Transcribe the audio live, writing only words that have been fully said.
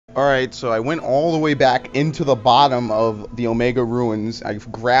Alright, so I went all the way back into the bottom of the Omega Ruins. I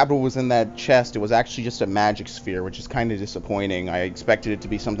grabbed what was in that chest. It was actually just a magic sphere, which is kind of disappointing. I expected it to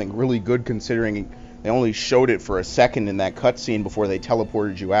be something really good considering they only showed it for a second in that cutscene before they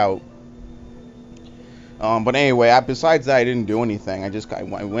teleported you out. But anyway, besides that, I didn't do anything. I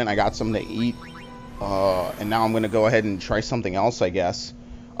went, I got something to eat, and now I'm going to go ahead and try something else, I guess.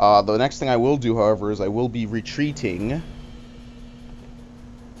 The next thing I will do, however, is I will be retreating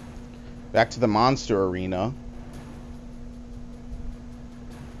back to the monster arena.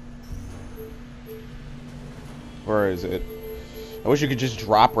 Where is it? I wish you could just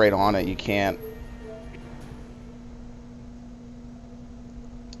drop right on it. You can't.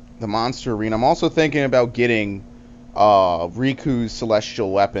 The monster arena. I'm also thinking about getting Riku's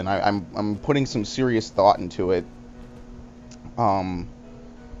celestial weapon. I'm putting some serious thought into it. I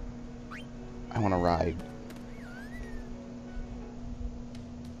want to ride.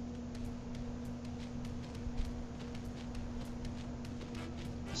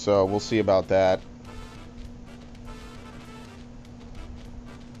 So we'll see about that.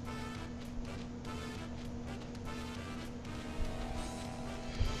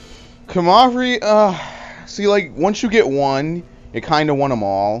 Kamari, see, like, once you get one, you kind of want them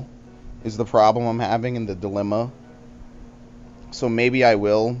all, is the problem I'm having in the dilemma. So maybe I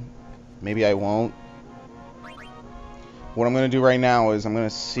will, maybe I won't. What I'm going to do right now is I'm going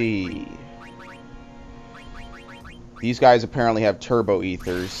to see. These guys apparently have turbo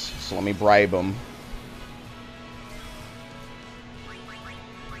ethers, so let me bribe them.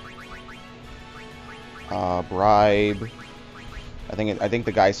 Bribe. I think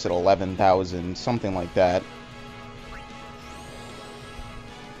the guy said 11,000, something like that.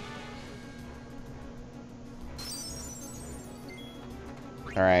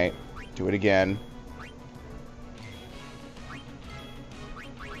 All right, do it again.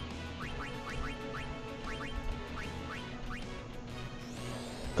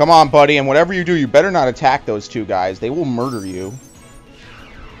 Come on, buddy, and whatever you do, you better not attack those two guys. They will murder you.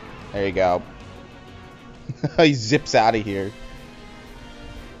 There you go. He zips out of here.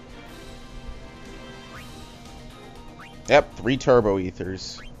 Yep, 3 turbo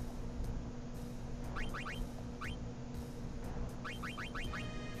ethers.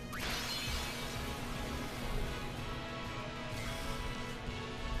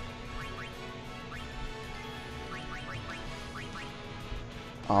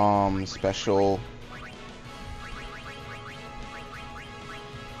 Special.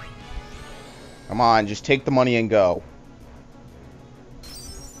 Come on, just take the money and go.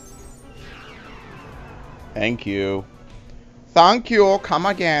 Thank you. Thank you. Come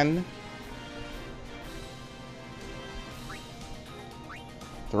again.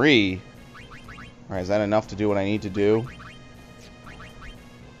 3. Alright, is that enough to do what I need to do?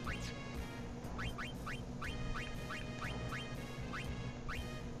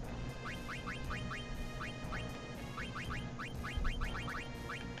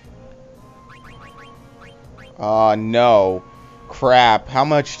 No. Crap. How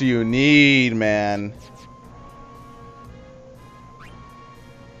much do you need, man?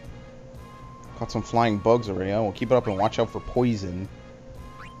 Caught some flying bugs already. Oh, we'll keep it up and watch out for poison.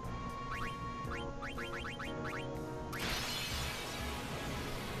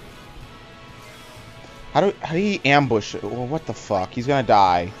 How do he ambush? Well, what the fuck? He's gonna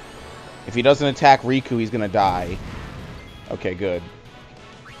die. If he doesn't attack Riku, he's gonna die. Okay, good.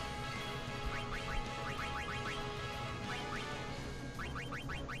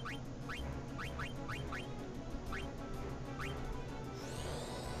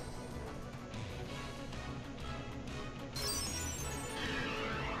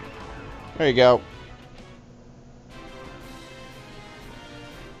 There you go.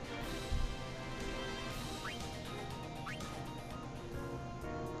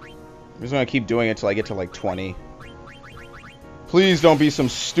 I'm just gonna keep doing it till I get to like 20. Please don't be some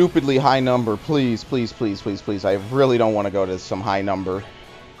stupidly high number. Please, please, please, please, please. I really don't want to go to some high number.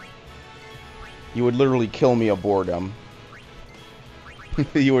 You would literally kill me of boredom.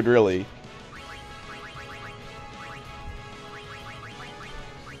 You would really.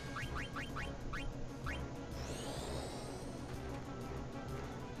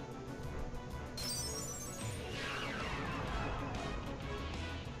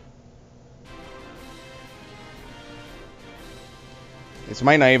 This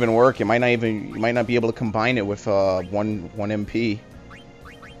might not even work. It might not even. You might not be able to combine it with one MP.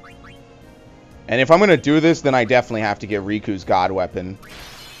 And if I'm gonna do this, then I definitely have to get Riku's God Weapon,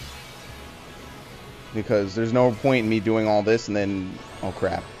 because there's no point in me doing all this and then, oh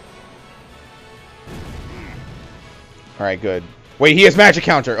crap. All right, good. Wait, he has magic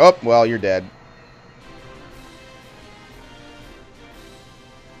counter. Oh, well, you're dead.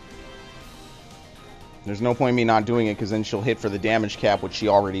 There's no point in me not doing it, because then she'll hit for the damage cap, which she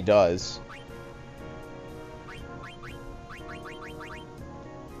already does.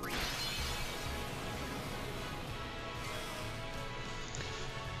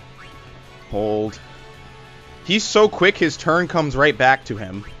 Hold. He's so quick, his turn comes right back to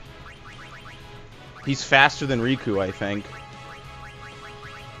him. He's faster than Riku, I think.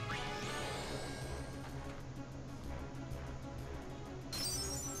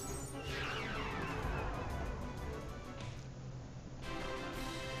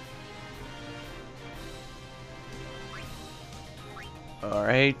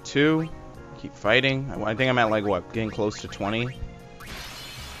 Alright, 2. Keep fighting. I think I'm at, like, what? Getting close to 20?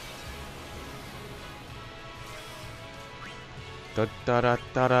 Da da da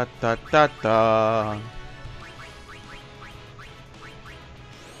da da da da da.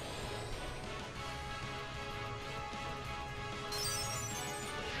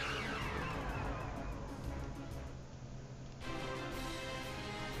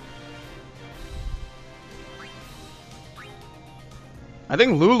 I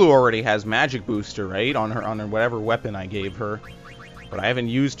think Lulu already has magic booster, right? On her whatever weapon I gave her. But I haven't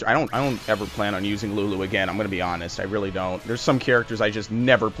used... I don't ever plan on using Lulu again. I'm going to be honest. I really don't. There's some characters I just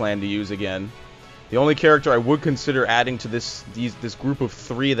never plan to use again. The only character I would consider adding to this group of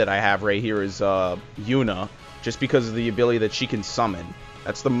 3 that I have right here is Yuna. Just because of the ability that she can summon.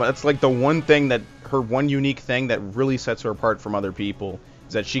 That's like the one thing that... Her one unique thing that really sets her apart from other people.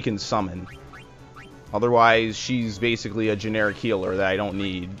 Is that she can summon. Otherwise, she's basically a generic healer that I don't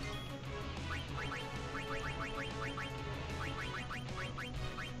need.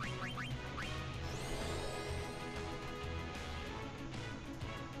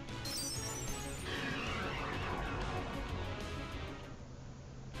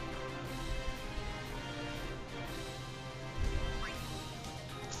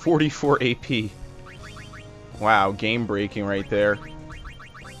 .44 AP. Wow, game breaking right there.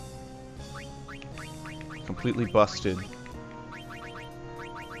 Completely busted.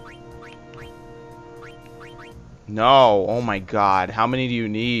 No, oh my god, how many do you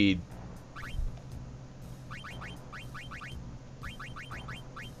need?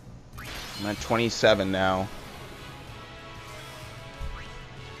 I'm at 27 now.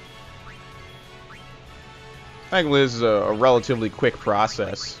 I think this is a relatively quick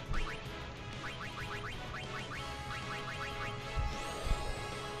process.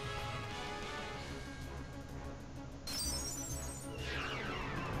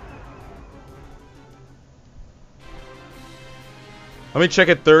 Let me check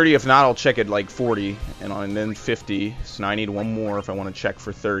at 30. If not, I'll check at like 40 and then 50. So now I need one more if I want to check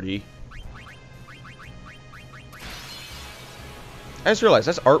for 30. I just realized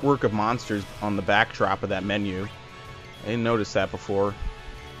that's artwork of monsters on the backdrop of that menu. I didn't notice that before.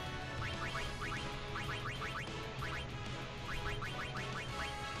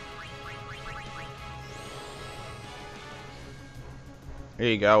 There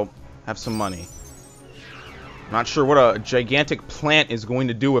you go. Have some money. I'm not sure what a gigantic plant is going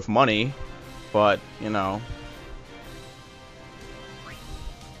to do with money, but, you know.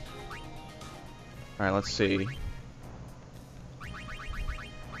 Alright, let's see.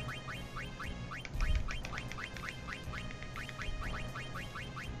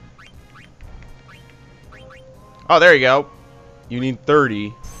 Oh, there you go. You need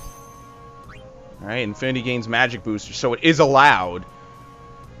 30. Alright, Infinity gains magic booster, so it is allowed.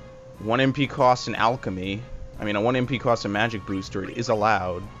 1 MP cost in alchemy. I mean, a 1 MP cost a magic booster. It is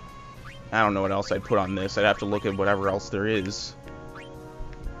allowed. I don't know what else I'd put on this. I'd have to look at whatever else there is.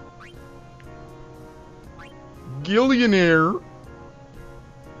 Gillionaire.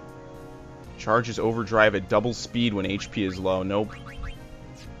 Charges overdrive at double speed when HP is low. Nope.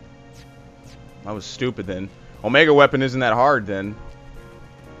 That was stupid then. Omega weapon isn't that hard then.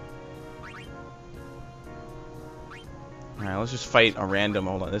 Alright, let's just fight a random.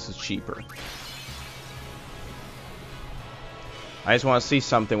 Hold on, this is cheaper. I just want to see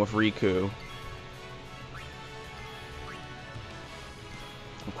something with Riku.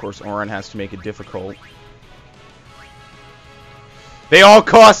 Of course, Auron has to make it difficult. They all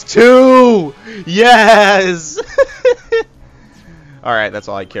cost 2! Yes! Alright, that's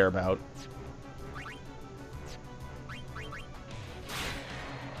all I care about.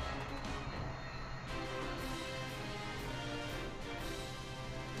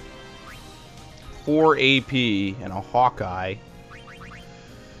 .4 AP and a Hawkeye.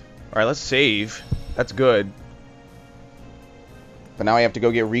 Alright, let's save. That's good. But now I have to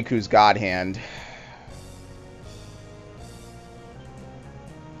go get Riku's God Hand.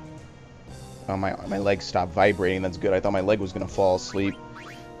 Oh, my leg stopped vibrating. That's good. I thought my leg was gonna fall asleep.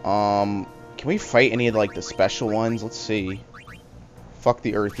 Can we fight any of like the special ones? Let's see. Fuck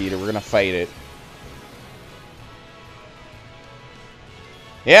the Earth Eater. We're gonna fight it.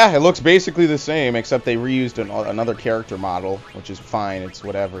 Yeah, it looks basically the same, except they reused another character model, which is fine. It's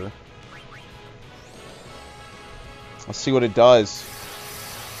whatever. Let's see what it does.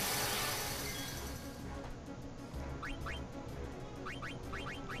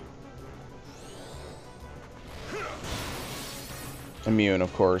 Immune,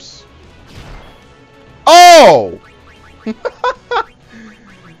 of course. Oh!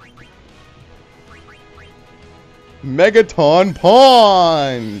 Megaton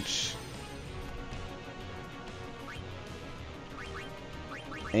Punch!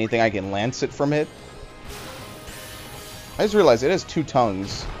 Anything I can lance it from it? I just realized it has 2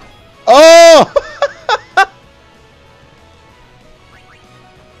 tongues. Oh!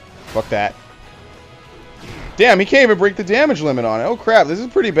 Fuck that. Damn, he can't even break the damage limit on it. Oh crap, this is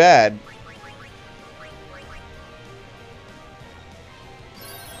pretty bad.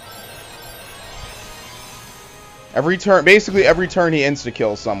 Every turn, basically every turn he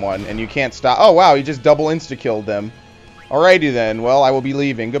insta-kills someone, and you can't stop. Oh wow, he just double insta-killed them. Alrighty then, well, I will be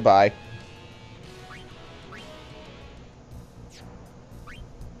leaving. Goodbye.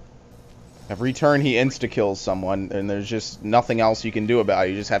 Every turn he insta-kills someone, and there's just nothing else you can do about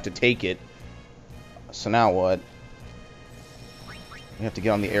it. You just have to take it. So now what? We have to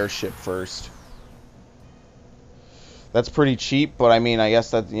get on the airship first. That's pretty cheap, but I mean, I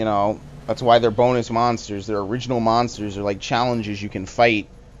guess that, you know, that's why they're bonus monsters. They're original monsters. They're like challenges you can fight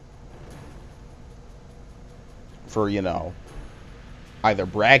for, you know, either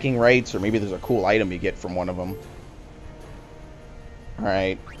bragging rights or maybe there's a cool item you get from one of them.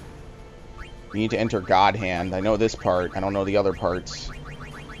 Alright. You need to enter God Hand. I know this part. I don't know the other parts.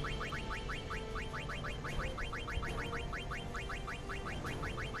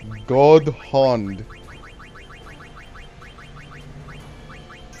 God Hand.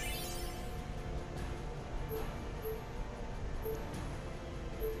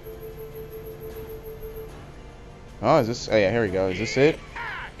 Oh, is this... Oh, yeah, here we go. Is this it?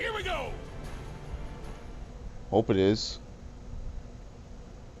 Here we go. Hope it is.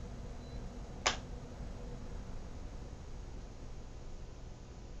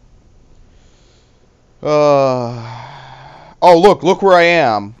 Oh, look where I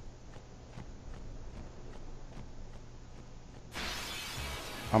am.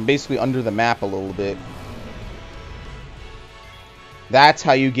 I'm basically under the map a little bit. That's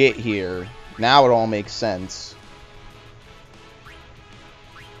how you get here. Now it all makes sense.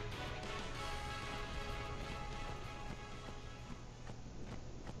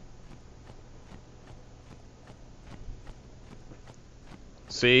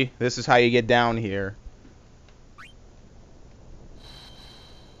 See? This is how you get down here.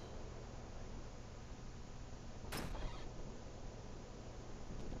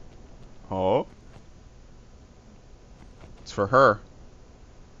 Oh. It's for her.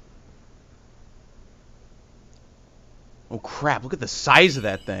 Oh crap, look at the size of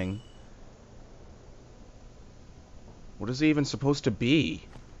that thing. What is it even supposed to be?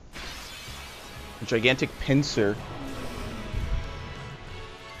 A gigantic pincer.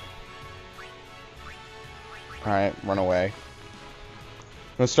 Alright, run away.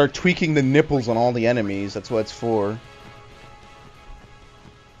 I'm gonna start tweaking the nipples on all the enemies. That's what it's for.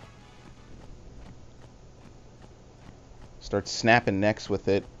 Start snapping necks with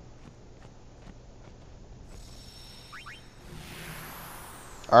it.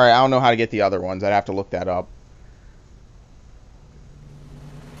 Alright, I don't know how to get the other ones. I'd have to look that up.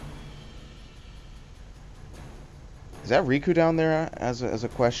 Is that Riku down there as a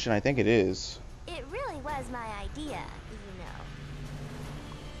question? I think it is. It really was my idea, you know.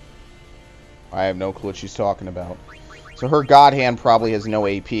 I have no clue what she's talking about. So her God Hand probably has no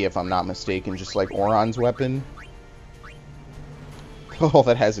AP, if I'm not mistaken, just like Oron's weapon. Oh,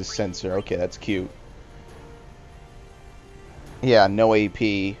 that has his sensor. Okay, that's cute. Yeah, no AP.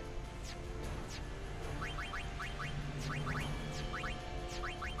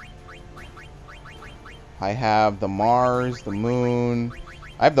 I have the Mars, the Moon.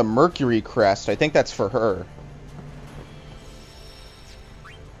 I have the Mercury crest. I think that's for her.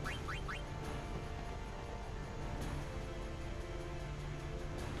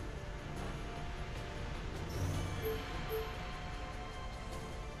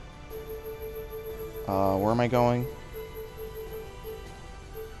 Where am I going?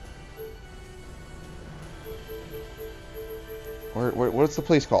 What's the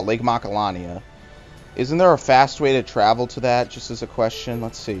place called? Lake Macalania. Isn't there a fast way to travel to that, just as a question?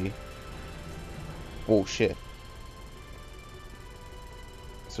 Let's see. Oh, shit.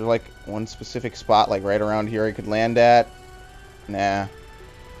 Is there, like, one specific spot, like, right around here I could land at? Nah.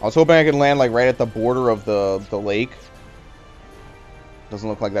 I was hoping I could land, like, right at the border of the lake. Doesn't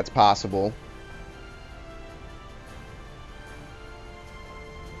look like that's possible.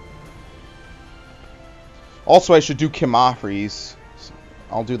 Also, I should do Kimahri's. So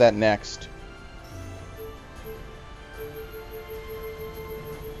I'll do that next.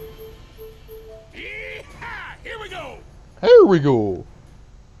 Here we go! Here we go!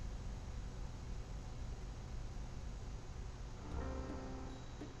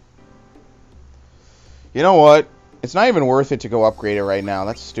 You know what? It's not even worth it to go upgrade it right now.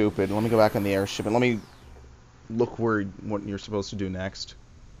 That's stupid. Let me go back on the airship and let me look what you're supposed to do next.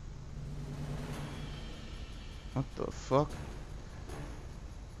 What the fuck?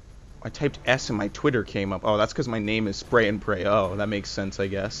 I typed S and my Twitter came up. Oh, that's because my name is Spray and Pray. Oh, that makes sense, I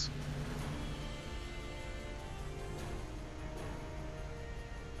guess.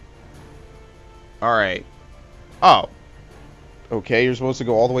 Alright. Oh. Okay, you're supposed to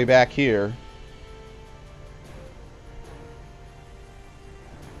go all the way back here.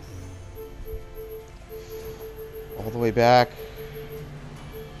 All the way back.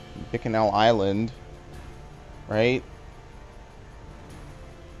 Bicknell Island. Right?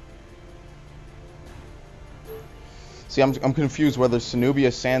 See, I'm confused whether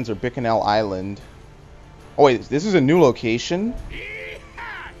Cenobia Sands or Bicknell Island. Oh, wait, this is a new location?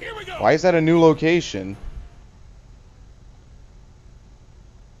 Here we go! Why is that a new location?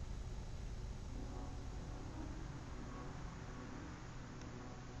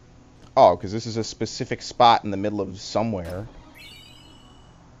 Oh, because this is a specific spot in the middle of somewhere.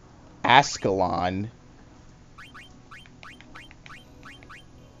 Ascalon.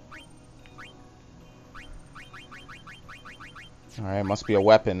 Alright, must be a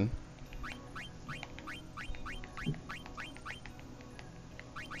weapon.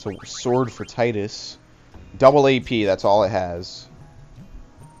 It's a sword for Titus. Double AP, that's all it has.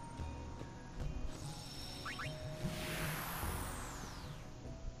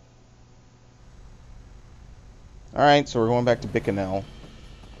 Alright, so we're going back to Bicknell.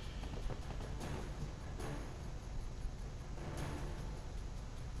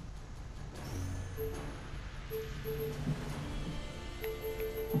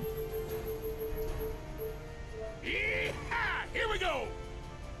 Here we go!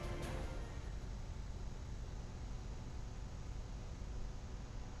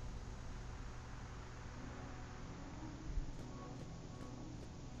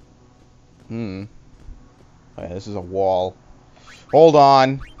 Oh, yeah, this is a wall. Hold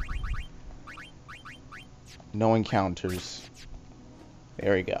on. No encounters.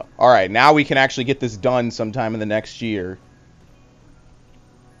 There we go. Alright, now we can actually get this done sometime in the next year.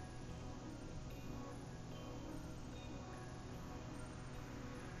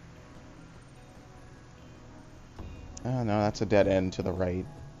 Oh, no, that's a dead end to the right.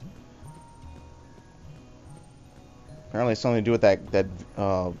 Apparently it's something to do with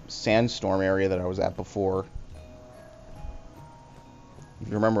that sandstorm area that I was at before. If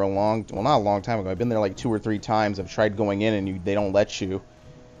you remember well, not a long time ago. I've been there like 2 or 3 times. I've tried going in and they don't let you.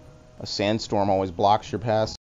 A sandstorm always blocks your path.